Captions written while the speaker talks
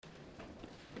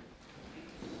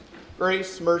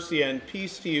Grace, mercy, and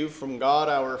peace to you from God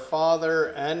our Father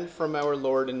and from our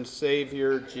Lord and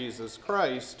Savior, Jesus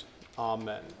Christ.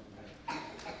 Amen.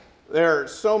 There are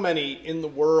so many in the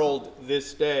world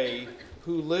this day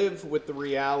who live with the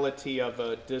reality of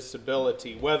a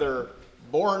disability, whether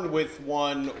born with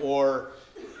one or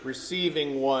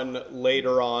receiving one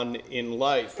later on in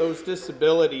life. Those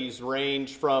disabilities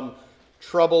range from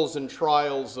troubles and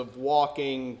trials of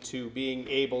walking to being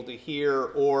able to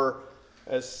hear, or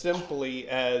as simply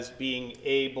as being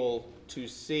able to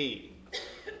see.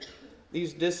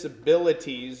 These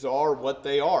disabilities are what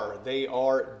they are. They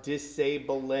are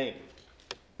disabling.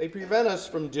 They prevent us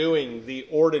from doing the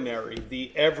ordinary,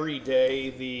 the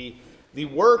everyday, the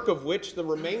work of which the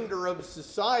remainder of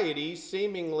society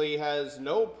seemingly has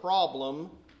no problem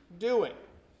doing.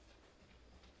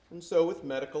 And so with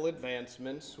medical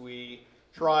advancements, we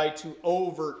try to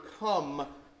overcome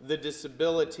the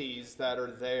disabilities that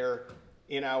are there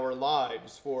in our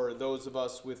lives. For those of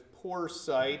us with poor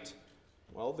sight,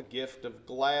 well, the gift of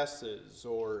glasses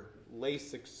or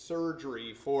LASIK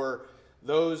surgery. For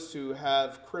those who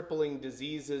have crippling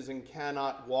diseases and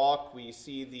cannot walk, we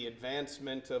see the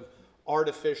advancement of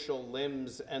artificial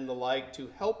limbs and the like to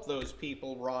help those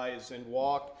people rise and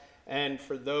walk. And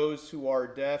for those who are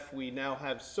deaf, we now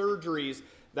have surgeries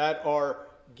that are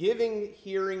giving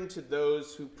hearing to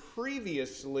those who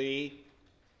previously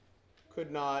could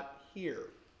not hear.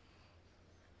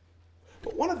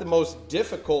 But one of the most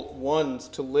difficult ones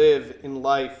to live in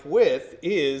life with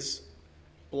is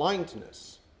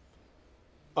blindness.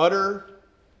 Utter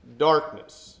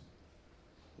darkness.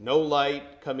 No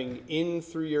light coming in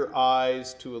through your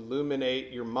eyes to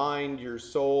illuminate your mind, your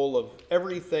soul, of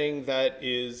everything that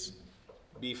is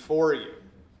before you.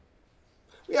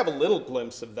 We have a little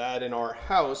glimpse of that in our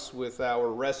house with our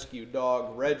rescue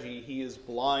dog, Reggie. He is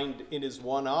blind in his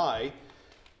one eye,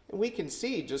 and we can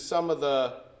see just some of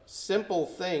the simple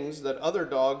things that other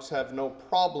dogs have no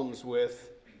problems with.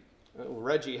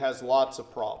 Reggie has lots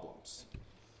of problems.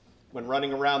 When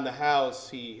running around the house,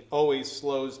 he always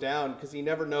slows down because he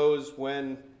never knows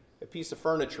when a piece of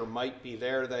furniture might be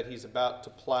there that he's about to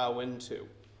plow into.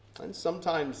 And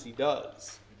sometimes he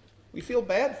does. We feel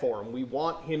bad for him. We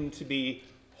want him to be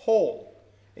whole.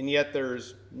 And yet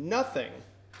there's nothing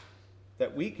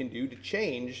that we can do to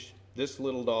change this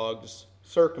little dog's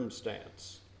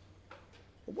circumstance.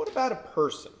 But what about a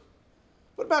person?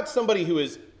 What about somebody who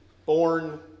is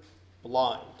born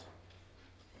blind?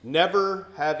 Never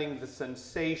having the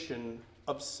sensation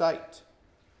of sight,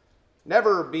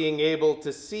 never being able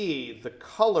to see the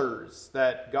colors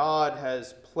that God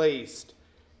has placed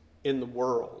in the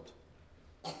world,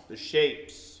 the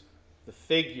shapes, the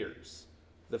figures,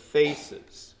 the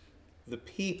faces, the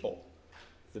people,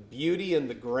 the beauty and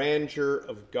the grandeur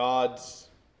of God's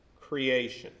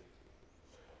creation.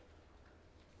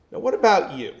 Now, what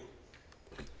about you?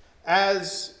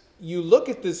 As you look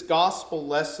at this gospel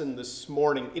lesson this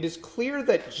morning, it is clear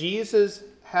that Jesus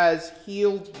has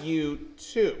healed you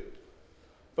too,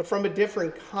 but from a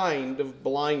different kind of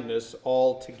blindness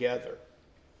altogether.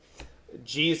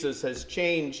 Jesus has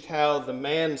changed how the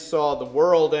man saw the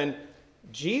world, and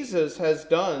Jesus has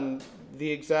done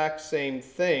the exact same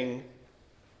thing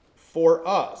for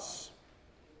us.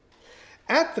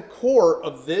 At the core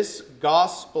of this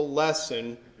gospel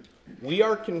lesson, we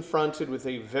are confronted with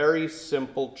a very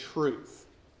simple truth.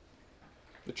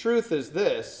 The truth is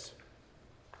this: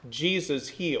 Jesus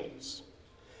heals.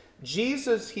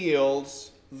 Jesus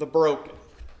heals the broken.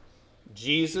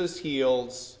 Jesus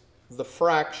heals the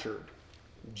fractured.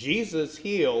 Jesus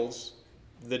heals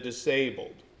the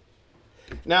disabled.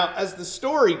 Now, as the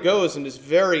story goes in this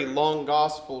very long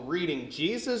gospel reading,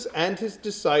 Jesus and his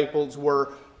disciples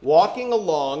were walking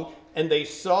along, and they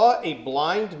saw a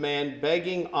blind man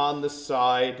begging on the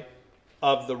side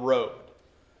of the road.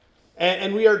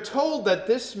 And we are told that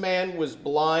this man was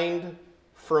blind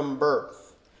from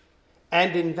birth.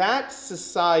 And in that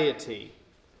society,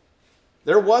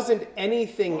 there wasn't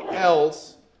anything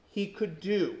else he could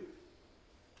do.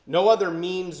 No other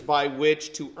means by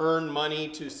which to earn money,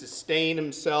 to sustain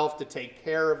himself, to take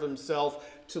care of himself,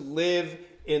 to live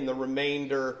in the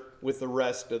remainder with the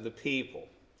rest of the people.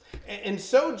 And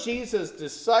so Jesus'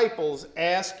 disciples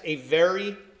ask a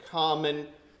very common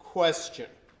question.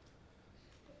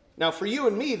 Now, for you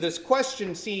and me, this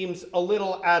question seems a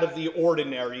little out of the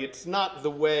ordinary. It's not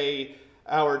the way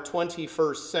our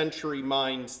 21st century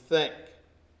minds think.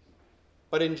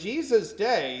 But in Jesus'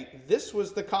 day, this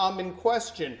was the common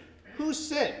question: who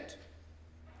sinned,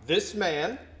 this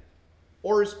man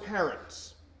or his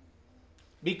parents?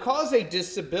 Because a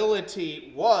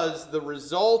disability was the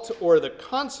result or the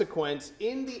consequence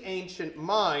in the ancient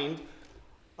mind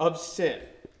of sin.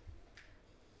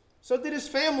 So did his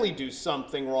family do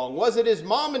something wrong? Was it his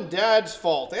mom and dad's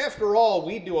fault? After all,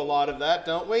 we do a lot of that,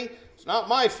 don't we? It's not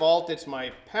my fault, it's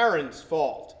my parents'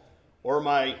 fault. Or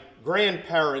my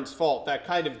grandparents' fault, that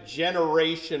kind of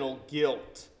generational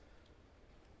guilt.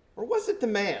 Or was it the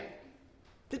man?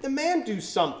 Did the man do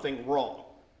something wrong?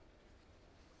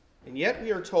 And yet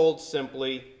we are told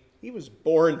simply, he was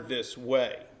born this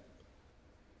way.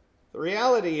 The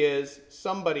reality is,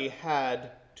 somebody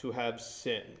had to have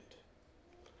sinned.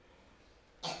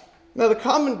 Now, the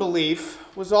common belief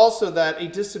was also that a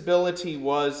disability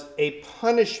was a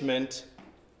punishment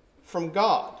from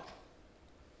God.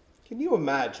 Can you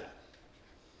imagine?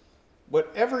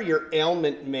 Whatever your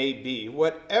ailment may be,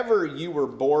 whatever you were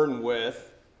born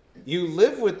with, you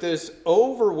live with this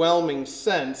overwhelming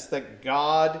sense that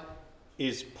God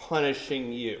is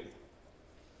punishing you.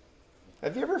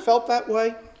 Have you ever felt that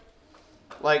way?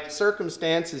 Like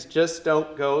circumstances just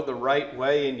don't go the right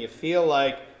way and you feel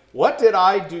like, what did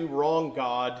I do wrong,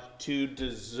 God, to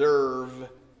deserve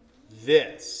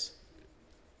this?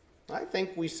 I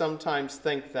think we sometimes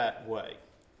think that way.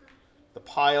 The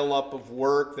pile up of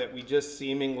work that we just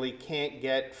seemingly can't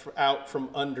get out from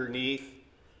underneath,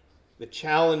 the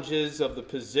challenges of the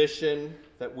position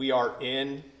that we are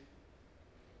in.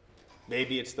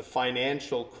 Maybe it's the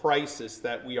financial crisis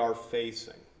that we are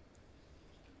facing.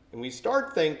 And we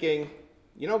start thinking,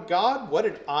 God, what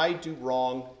did I do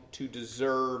wrong to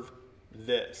deserve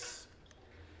this?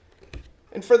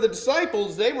 And for the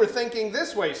disciples, they were thinking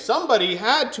this way: somebody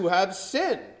had to have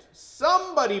sinned.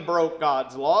 Somebody broke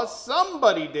God's law.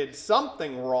 Somebody did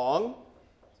something wrong.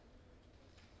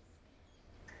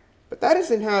 But that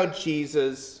isn't how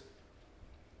Jesus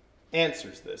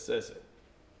answers this, is it?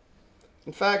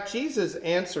 In fact, Jesus'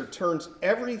 answer turns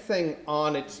everything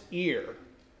on its ear,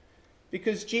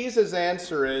 because Jesus'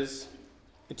 answer is,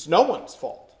 it's no one's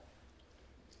fault.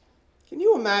 Can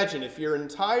you imagine if your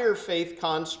entire faith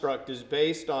construct is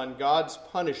based on God's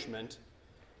punishment,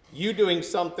 you doing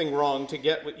something wrong to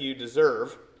get what you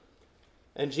deserve,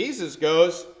 and Jesus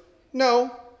goes,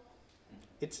 no,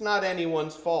 it's not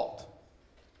anyone's fault.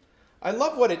 I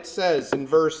love what it says in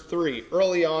verse 3,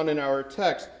 early on in our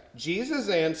text. Jesus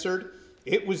answered,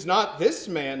 it was not this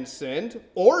man sinned,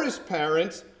 or his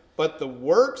parents, but the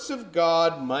works of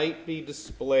God might be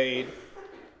displayed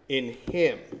in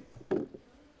him.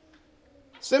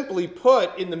 Simply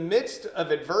put, in the midst of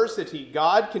adversity,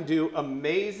 God can do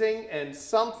amazing and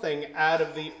something out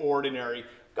of the ordinary.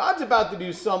 God's about to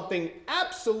do something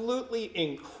absolutely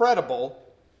incredible,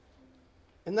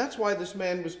 and that's why this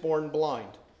man was born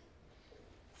blind.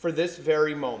 For this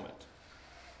very moment.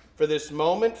 For this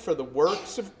moment, for the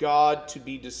works of God to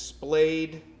be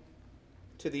displayed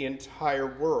to the entire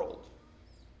world.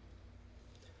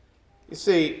 You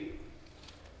see,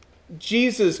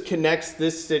 Jesus connects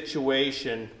this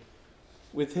situation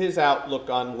with his outlook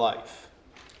on life.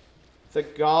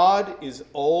 That God is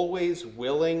always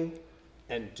willing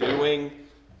and doing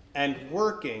and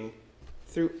working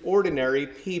through ordinary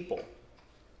people.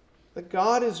 That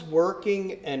God is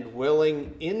working and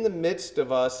willing in the midst of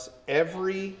us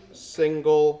every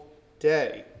single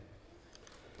day.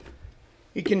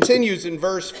 He continues in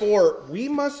verse 4, we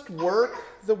must work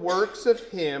the works of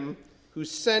him who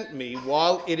sent me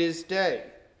while it is day.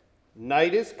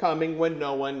 Night is coming when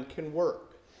no one can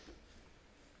work.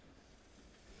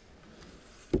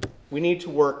 We need to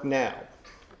work now,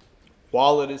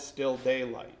 while it is still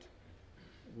daylight,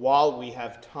 while we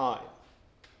have time,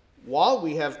 while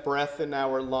we have breath in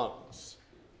our lungs,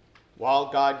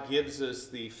 while God gives us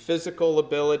the physical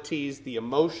abilities, the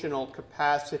emotional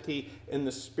capacity, and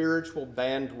the spiritual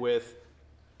bandwidth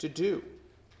to do.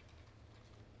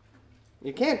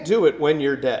 You can't do it when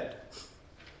you're dead.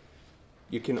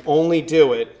 You can only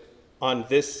do it on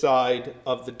this side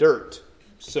of the dirt,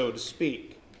 so to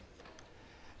speak.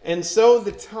 And so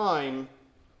the time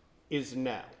is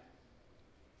now.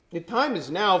 The time is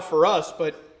now for us,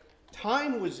 but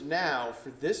time was now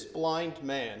for this blind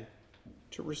man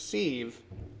to receive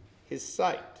his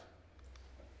sight.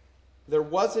 There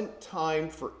wasn't time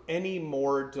for any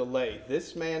more delay.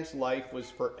 This man's life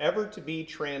was forever to be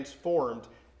transformed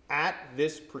at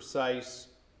this precise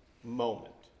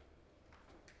moment.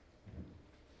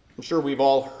 I'm sure we've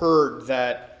all heard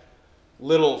that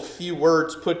little few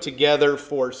words put together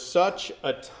for such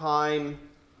a time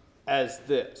as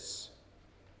this.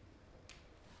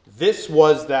 This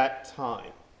was that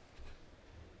time.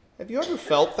 Have you ever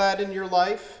felt that in your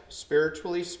life,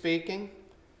 spiritually speaking?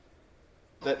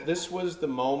 That this was the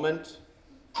moment?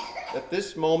 That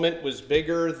this moment was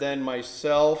bigger than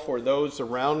myself or those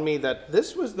around me? That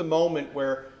this was the moment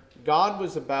where God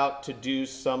was about to do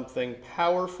something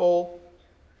powerful,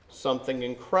 something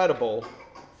incredible,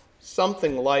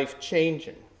 something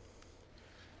life-changing.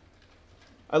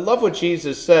 I love what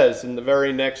Jesus says in the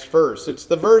very next verse. It's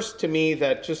the verse to me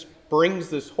that just brings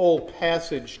this whole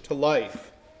passage to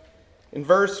life. In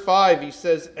verse 5, he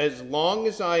says, "As long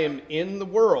as I am in the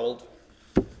world,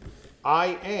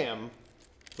 I am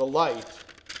the light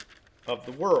of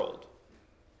the world."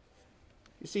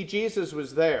 You see, Jesus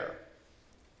was there,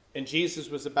 and Jesus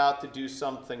was about to do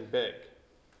something big.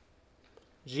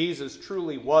 Jesus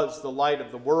truly was the light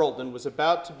of the world and was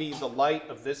about to be the light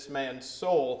of this man's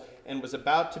soul and was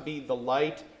about to be the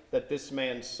light that this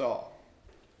man saw.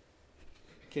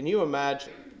 Can you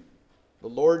imagine? The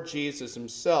Lord Jesus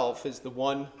himself is the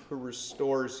one who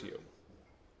restores you.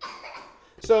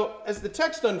 So as the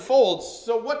text unfolds,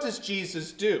 so what does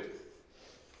Jesus do?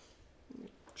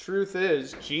 Truth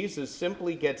is, Jesus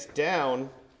simply gets down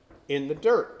in the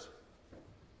dirt.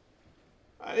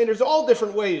 I mean, there's all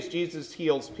different ways Jesus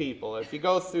heals people. If you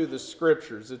go through the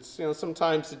scriptures, it's,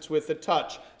 sometimes it's with a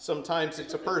touch. Sometimes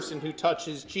it's a person who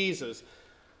touches Jesus.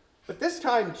 But this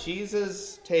time,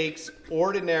 Jesus takes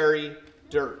ordinary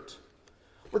dirt.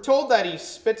 We're told that he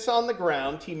spits on the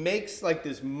ground. He makes like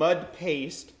this mud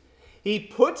paste. He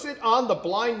puts it on the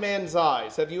blind man's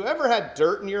eyes. Have you ever had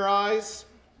dirt in your eyes?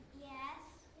 Yes.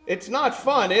 It's not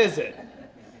fun, is it?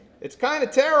 It's kind of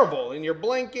terrible, and you're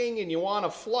blinking and you want to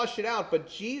flush it out. But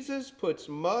Jesus puts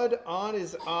mud on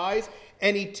his eyes,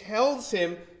 and he tells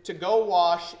him to go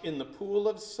wash in the pool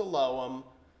of Siloam,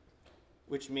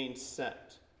 which means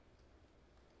sent.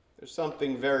 There's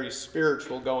something very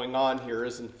spiritual going on here,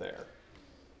 isn't there?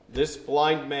 This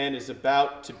blind man is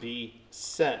about to be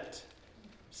sent.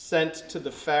 Sent to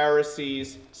the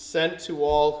Pharisees, sent to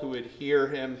all who would hear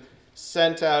him,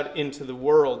 sent out into the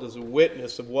world as a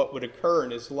witness of what would occur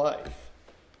in his life.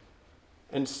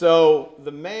 And so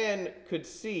the man could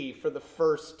see for the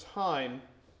first time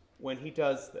when he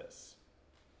does this.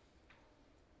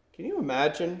 Can you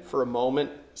imagine for a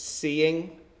moment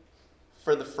seeing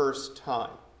for the first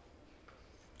time?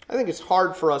 I think it's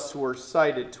hard for us who are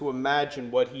sighted to imagine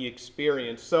what he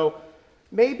experienced. So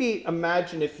maybe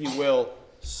imagine, if you will,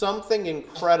 something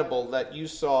incredible that you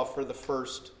saw for the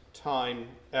first time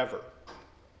ever.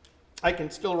 I can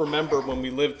still remember when we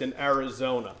lived in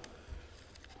Arizona,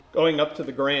 going up to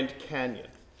the Grand Canyon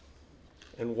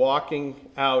and walking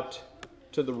out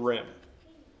to the rim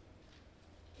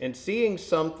and seeing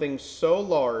something so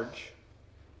large,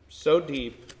 so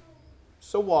deep,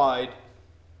 so wide,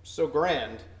 so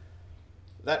grand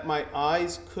that my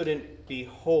eyes couldn't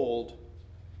behold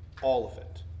all of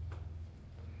it.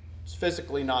 It's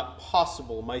physically not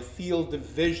possible. My field of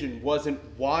vision wasn't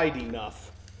wide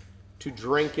enough to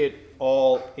drink it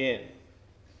all in.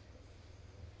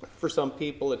 For some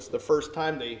people, it's the first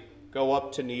time they go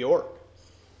up to New York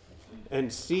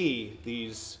and see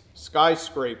these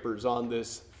skyscrapers on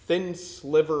this thin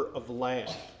sliver of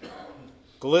land,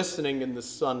 glistening in the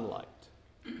sunlight.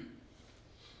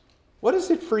 What is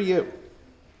it for you?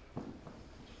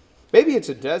 Maybe it's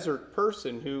a desert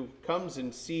person who comes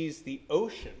and sees the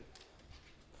ocean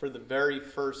for the very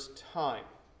first time.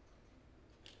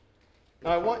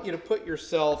 Now, I want you to put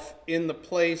yourself in the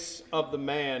place of the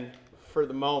man for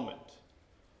the moment.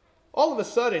 All of a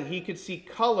sudden, he could see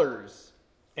colors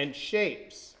and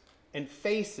shapes and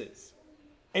faces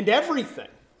and everything.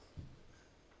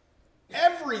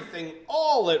 Everything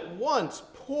all at once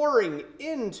pouring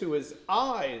into his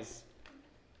eyes.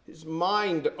 His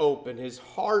mind open, his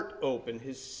heart open,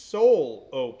 his soul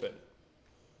open.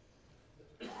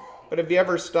 But have you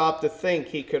ever stopped to think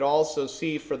he could also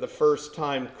see for the first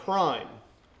time crime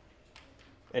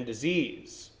and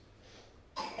disease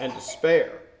and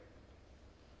despair?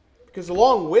 Because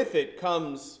along with it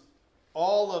comes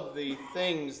all of the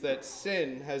things that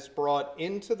sin has brought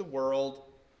into the world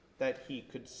that he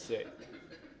could see.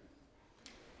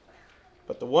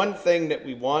 But the one thing that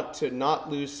we want to not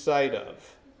lose sight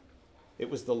of, it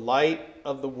was the light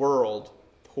of the world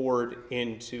poured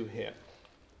into him.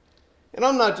 And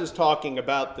I'm not just talking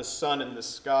about the sun in the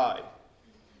sky.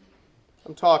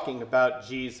 I'm talking about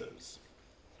Jesus.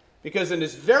 Because in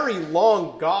this very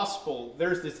long gospel,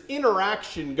 there's this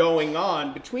interaction going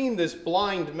on between this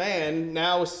blind man,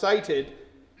 now sighted,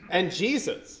 and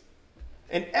Jesus.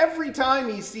 And every time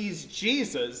he sees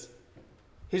Jesus,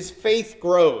 his faith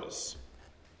grows.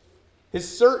 His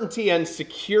certainty and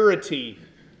security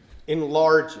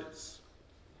enlarges.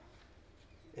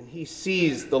 And he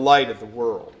sees the light of the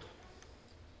world.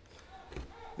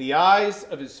 The eyes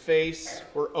of his face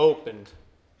were opened,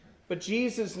 but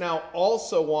Jesus now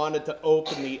also wanted to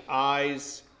open the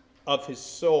eyes of his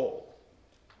soul.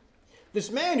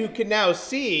 This man who could now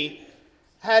see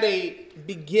had a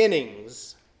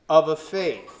beginnings of a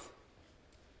faith.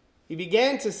 He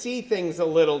began to see things a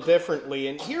little differently,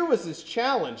 and here was his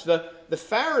challenge. The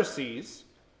Pharisees,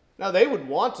 now they would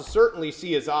want to certainly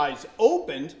see his eyes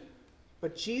opened,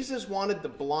 but Jesus wanted the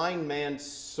blind man's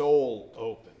soul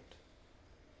opened.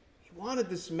 He wanted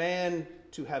this man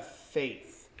to have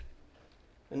faith,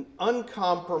 an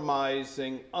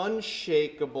uncompromising,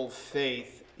 unshakable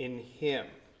faith in him.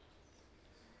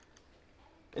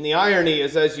 And the irony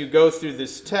is, as you go through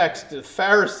this text, the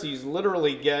Pharisees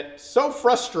literally get so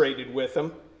frustrated with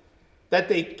him that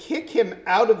they kick him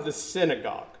out of the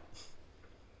synagogue.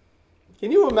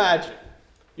 Can you imagine?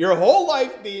 Your whole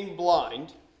life being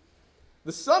blind,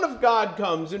 the Son of God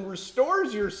comes and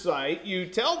restores your sight. You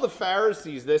tell the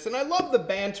Pharisees this, and I love the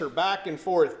banter back and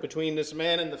forth between this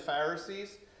man and the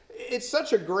Pharisees. It's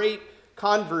such a great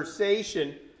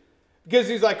conversation because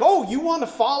he's like, oh, you want to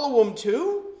follow him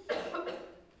too?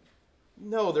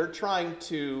 No, they're trying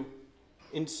to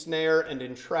ensnare and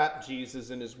entrap Jesus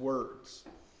in his words.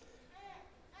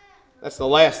 That's the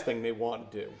last thing they want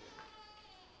to do.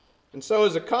 And so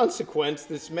as a consequence,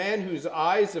 this man whose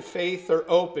eyes of faith are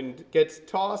opened gets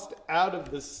tossed out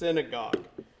of the synagogue.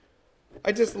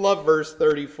 I just love verse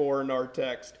 34 in our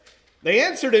text. They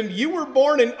answered him, "You were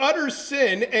born in utter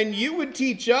sin, and you would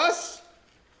teach us?"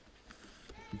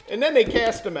 And then they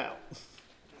cast him out.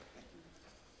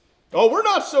 "Oh, we're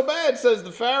not so bad," says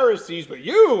the Pharisees, "but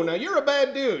now you're a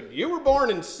bad dude. You were born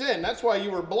in sin. That's why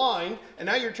you were blind, and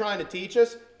now you're trying to teach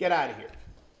us. Get out of here."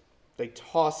 They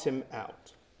toss him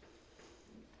out.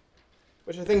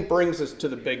 Which I think brings us to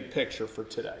the big picture for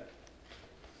today.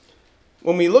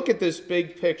 When we look at this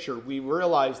big picture, we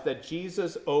realize that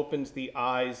Jesus opens the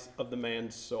eyes of the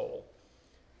man's soul.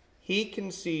 He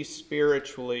can see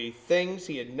spiritually things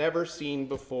he had never seen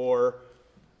before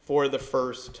for the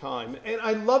first time. And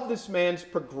I love this man's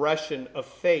progression of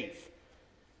faith,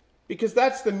 because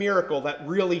that's the miracle that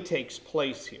really takes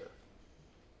place here.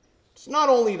 It's not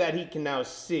only that he can now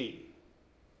see,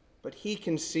 but he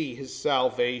can see his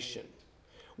salvation.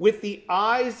 With the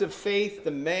eyes of faith, the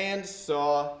man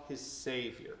saw his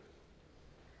Savior.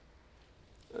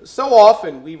 So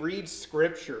often we read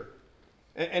Scripture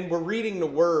and we're reading the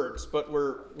words, but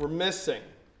we're missing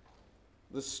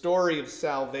the story of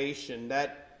salvation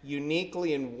that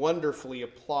uniquely and wonderfully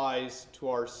applies to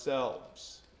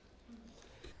ourselves.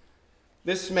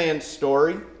 This man's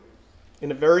story,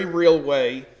 in a very real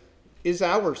way, is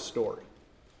our story.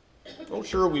 Oh,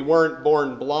 sure, we weren't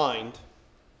born blind,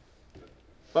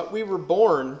 but we were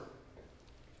born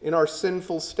in our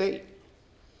sinful state.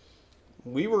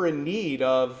 We were in need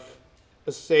of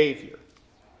a Savior.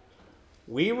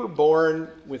 We were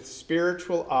born with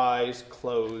spiritual eyes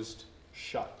closed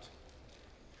shut.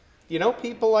 You know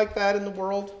people like that in the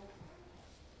world?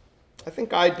 I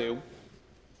think I do.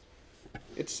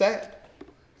 It's sad.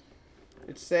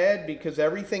 It's sad because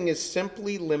everything is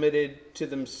simply limited to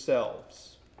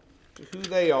themselves, to who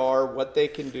they are, what they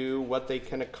can do, what they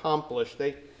can accomplish.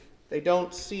 They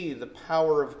don't see the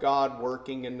power of God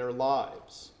working in their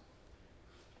lives.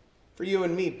 For you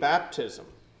and me, baptism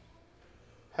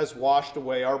has washed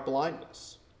away our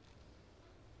blindness.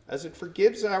 As it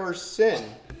forgives our sin,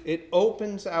 it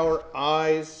opens our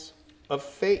eyes of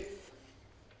faith.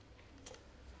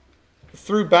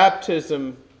 Through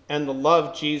baptism and the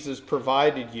love Jesus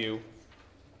provided you,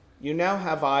 you now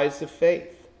have eyes of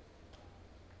faith.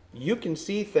 You can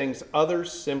see things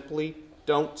others simply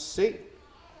don't see.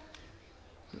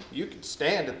 You could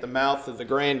stand at the mouth of the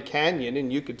Grand Canyon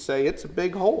and you could say it's a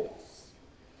big hole.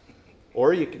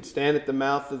 Or you could stand at the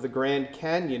mouth of the Grand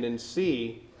Canyon and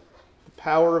see the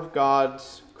power of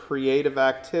God's creative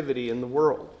activity in the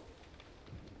world.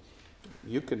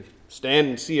 You could stand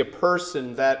and see a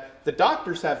person that the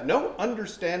doctors have no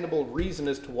understandable reason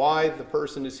as to why the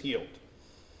person is healed.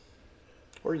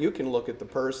 Or you can look at the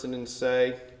person and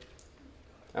say,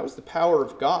 that was the power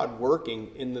of God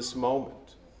working in this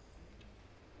moment.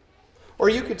 Or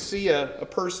you could see a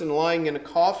person lying in a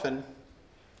coffin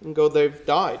and go, they've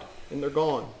died and they're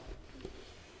gone.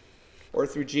 Or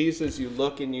through Jesus, you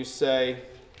look and you say,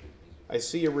 I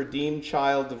see a redeemed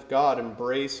child of God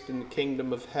embraced in the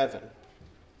kingdom of heaven,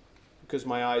 because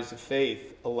my eyes of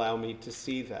faith allow me to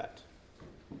see that.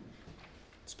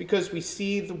 It's because we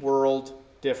see the world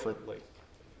differently.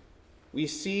 We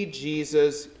see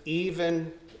Jesus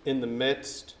even in the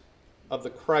midst of the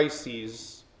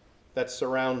crises that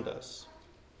surround us.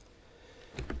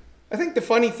 I think the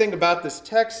funny thing about this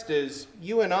text is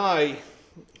you and I,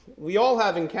 we all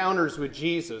have encounters with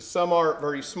Jesus. Some are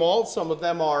very small, some of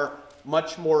them are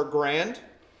much more grand.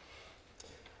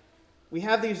 We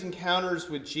have these encounters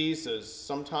with Jesus,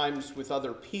 sometimes with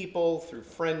other people, through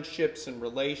friendships and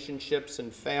relationships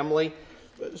and family.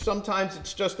 Sometimes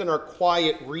it's just in our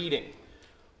quiet reading,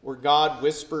 where God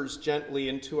whispers gently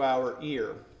into our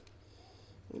ear.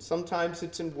 And sometimes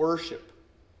it's in worship,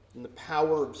 in the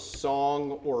power of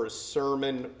song or a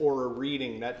sermon or a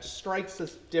reading that strikes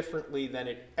us differently than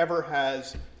it ever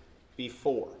has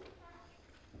before.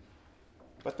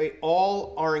 But they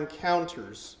all are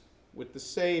encounters with the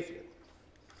Savior.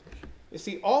 You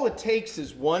see, all it takes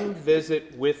is one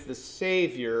visit with the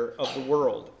Savior of the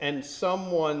world, and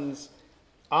someone's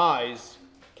eyes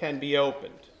can be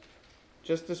opened,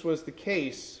 just as was the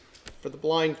case for the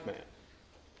blind man.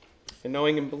 And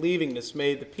knowing and believing this,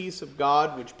 may the peace of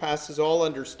God, which passes all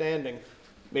understanding,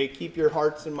 may keep your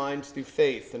hearts and minds through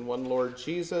faith in one Lord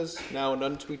Jesus, now and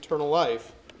unto eternal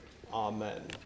life. Amen.